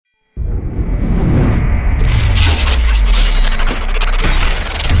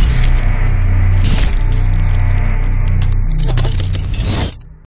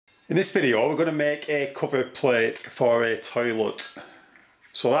In this video we're going to make a cover plate for a toilet.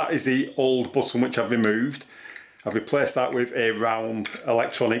 So that is the old button which I've removed. I've replaced that with a round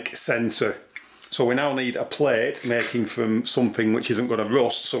electronic sensor. So we now need a plate making from something which isn't going to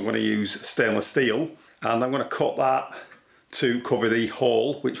rust, so I'm going to use stainless steel, and I'm going to cut that to cover the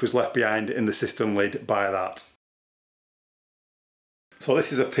hole which was left behind in the cistern lid by that. So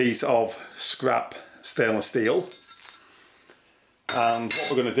this is a piece of scrap stainless steel. And what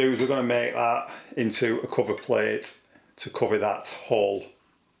we're going to do is we're going to make that into a cover plate to cover that hole.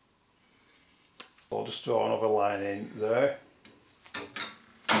 So I'll just draw another line in there.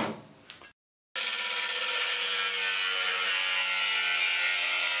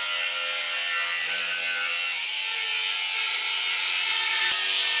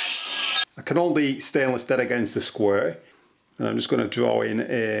 I can hold the stainless dead against the square, and I'm just going to draw in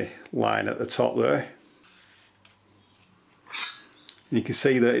a line at the top there. You can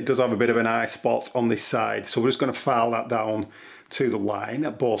see that it does have a bit of an eye spot on this side, so we're just going to file that down to the line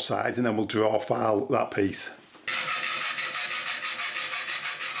at both sides, and then we'll draw file that piece.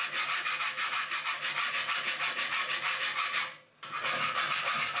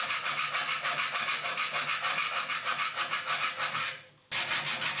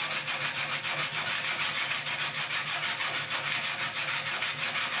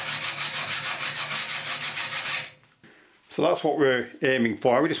 So that's what we're aiming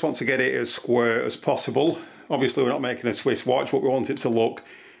for. We just want to get it as square as possible. Obviously we're not making a Swiss watch, but we want it to look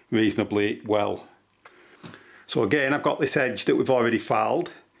reasonably well. So again, I've got this edge that we've already filed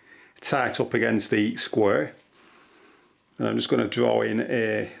tight up against the square, and I'm just going to draw in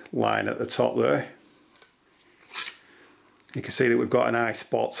a line at the top there. You can see that we've got an eye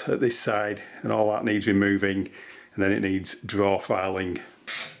spot at this side, and all that needs removing, and then it needs draw filing.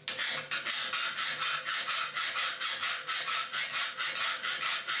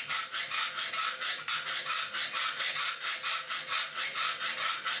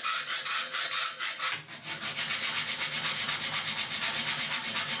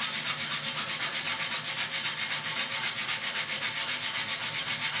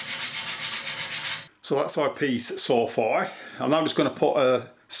 So that's our piece so far. I'm now just going to put a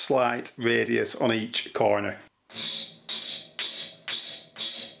slight radius on each corner.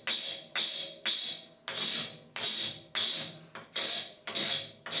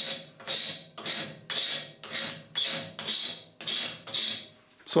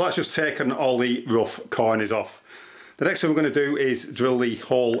 So that's just taken all the rough corners off. The next thing we're going to do is drill the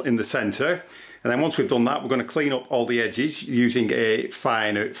hole in the centre, and then once we've done that we're going to clean up all the edges using a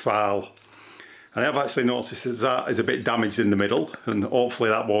finer file. And I've actually noticed that is a bit damaged in the middle, and hopefully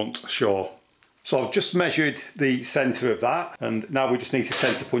that won't show. So I've just measured the centre of that, and now we just need to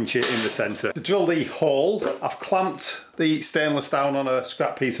centre punch it in the centre. To drill the hole, I've clamped the stainless down on a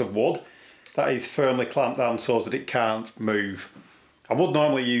scrap piece of wood. That is firmly clamped down so that it can't move. I would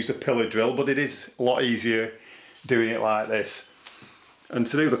normally use a pillar drill, but it is a lot easier doing it like this. And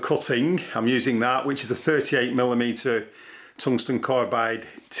to do the cutting, I'm using that, which is a 38mm tungsten carbide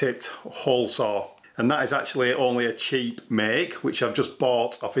tipped hole saw, and that is actually only a cheap make which I've just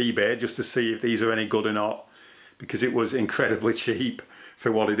bought off eBay just to see if these are any good or not, because it was incredibly cheap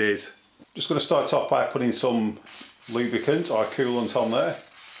for what it is. Just going to start off by putting some lubricant or coolant on there,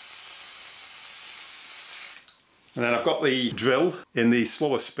 and then I've got the drill in the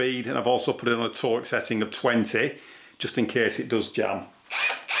slower speed, and I've also put it on a torque setting of 20 just in case it does jam.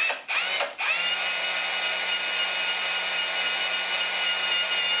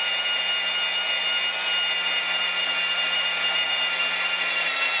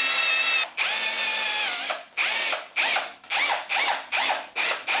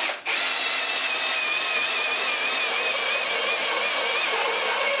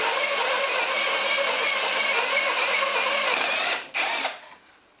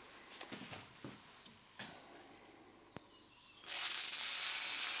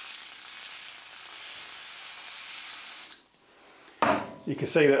 You can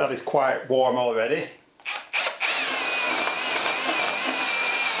see that that is quite warm already.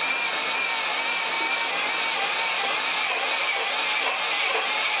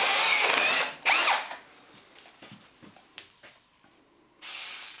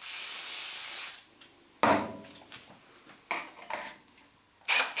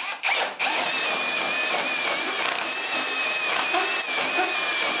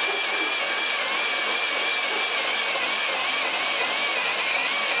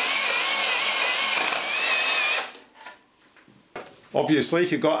 Obviously,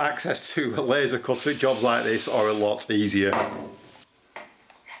 if you've got access to a laser cutter, jobs like this are a lot easier.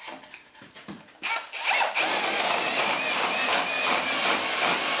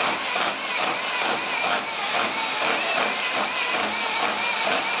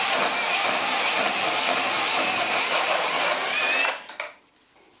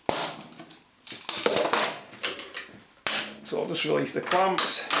 just release the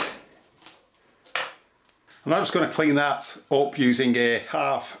clamps. I'm now just going to clean that up using a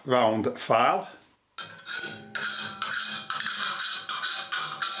half round file.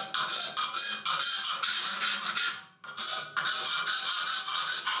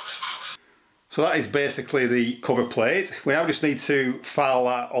 So that is basically the cover plate. We now just need to file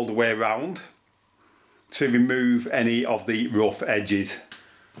that all the way around to remove any of the rough edges.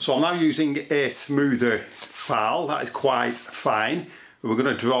 So I'm now using a smoother file that is quite fine. We're going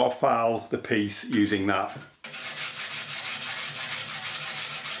to draw file the piece using that.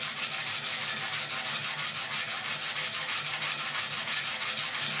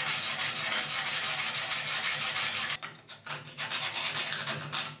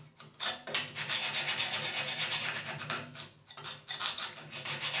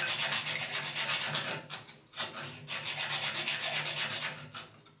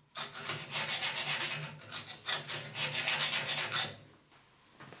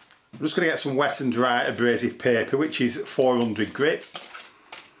 I'm just going to get some wet and dry abrasive paper, which is 400 grit.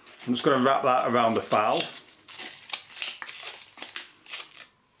 I'm just going to wrap that around the file.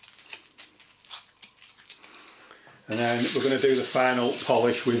 And then we're going to do the final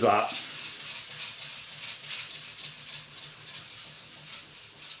polish with that.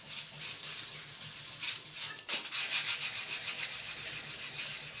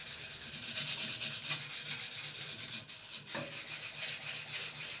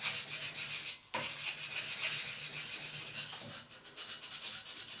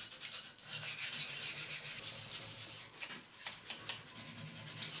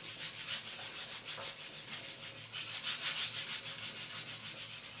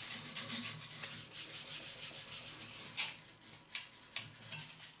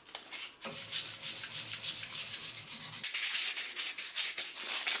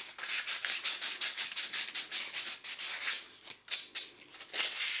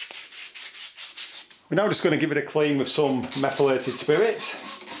 We're now just going to give it a clean with some methylated spirits.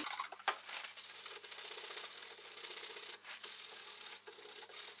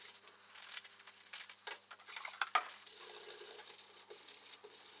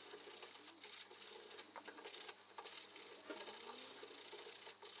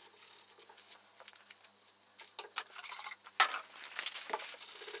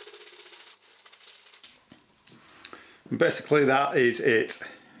 And basically that is it.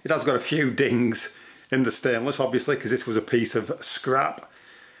 It has got a few dings in the stainless, obviously, because this was a piece of scrap,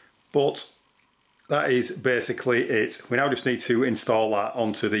 but that is basically it. We now just need to install that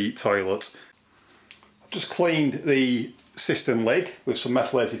onto the toilet. I've just cleaned the cistern lid with some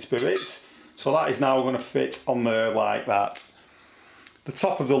methylated spirits, so that is now going to fit on there like that. The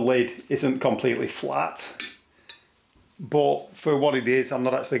top of the lid isn't completely flat, but for what it is, I'm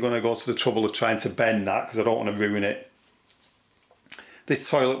not actually going to go to the trouble of trying to bend that because I don't want to ruin it. This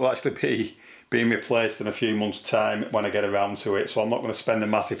toilet will actually be being replaced in a few months' time when I get around to it, so I'm not going to spend a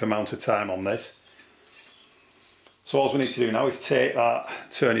massive amount of time on this. So all we need to do now is take that,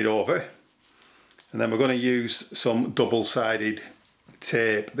 turn it over, and then we're going to use some double-sided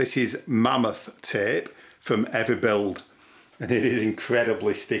tape. This is Mammoth tape from Everbuild, and it is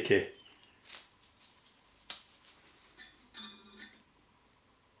incredibly sticky.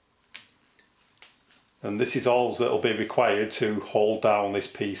 And this is all that will be required to hold down this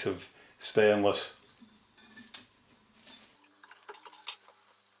piece of stainless.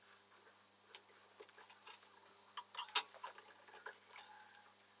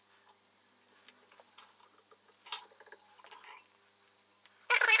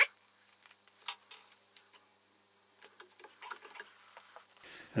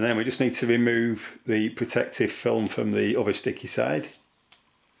 And then we just need to remove the protective film from the other sticky side.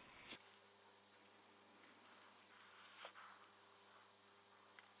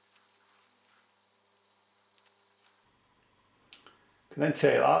 Can then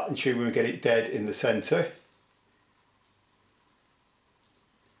take that, ensure we get it dead in the centre,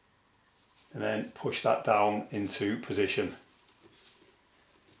 and then push that down into position.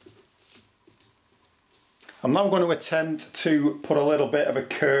 I'm now going to attempt to put a little bit of a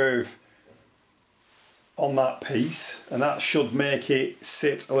curve on that piece, and that should make it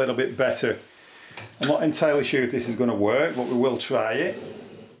sit a little bit better. I'm not entirely sure if this is going to work, but we will try it.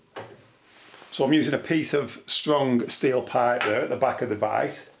 So I'm using a piece of strong steel pipe there at the back of the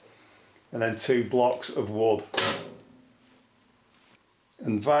vise, and then 2 blocks of wood.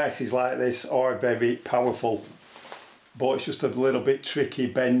 And vices like this are very powerful, but it's just a little bit tricky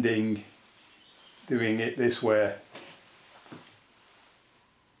bending doing it this way.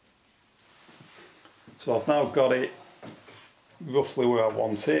 So I've now got it roughly where I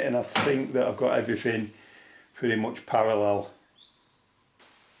want it, and I think that I've got everything pretty much parallel.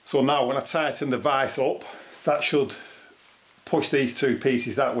 So now when I tighten the vise up, that should push these two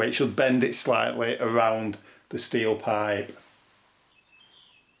pieces that way. It should bend it slightly around the steel pipe.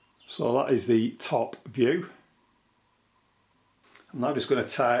 So that is the top view. I'm now just going to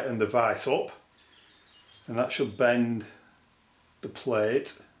tighten the vise up, and that should bend the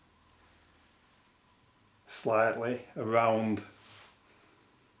plate slightly around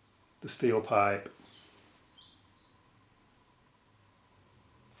the steel pipe.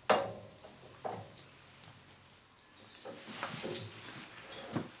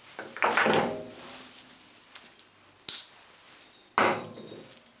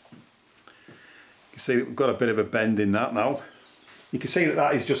 You can see that we've got a bit of a bend in that now. You can see that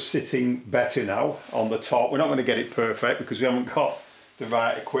that is just sitting better now on the top. We're not going to get it perfect because we haven't got the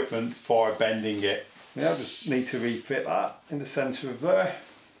right equipment for bending it. Yeah, I just need to refit that in the centre of there.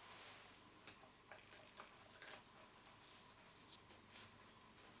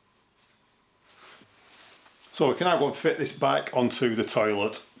 So we can now go and fit this back onto the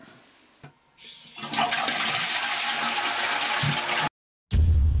toilet.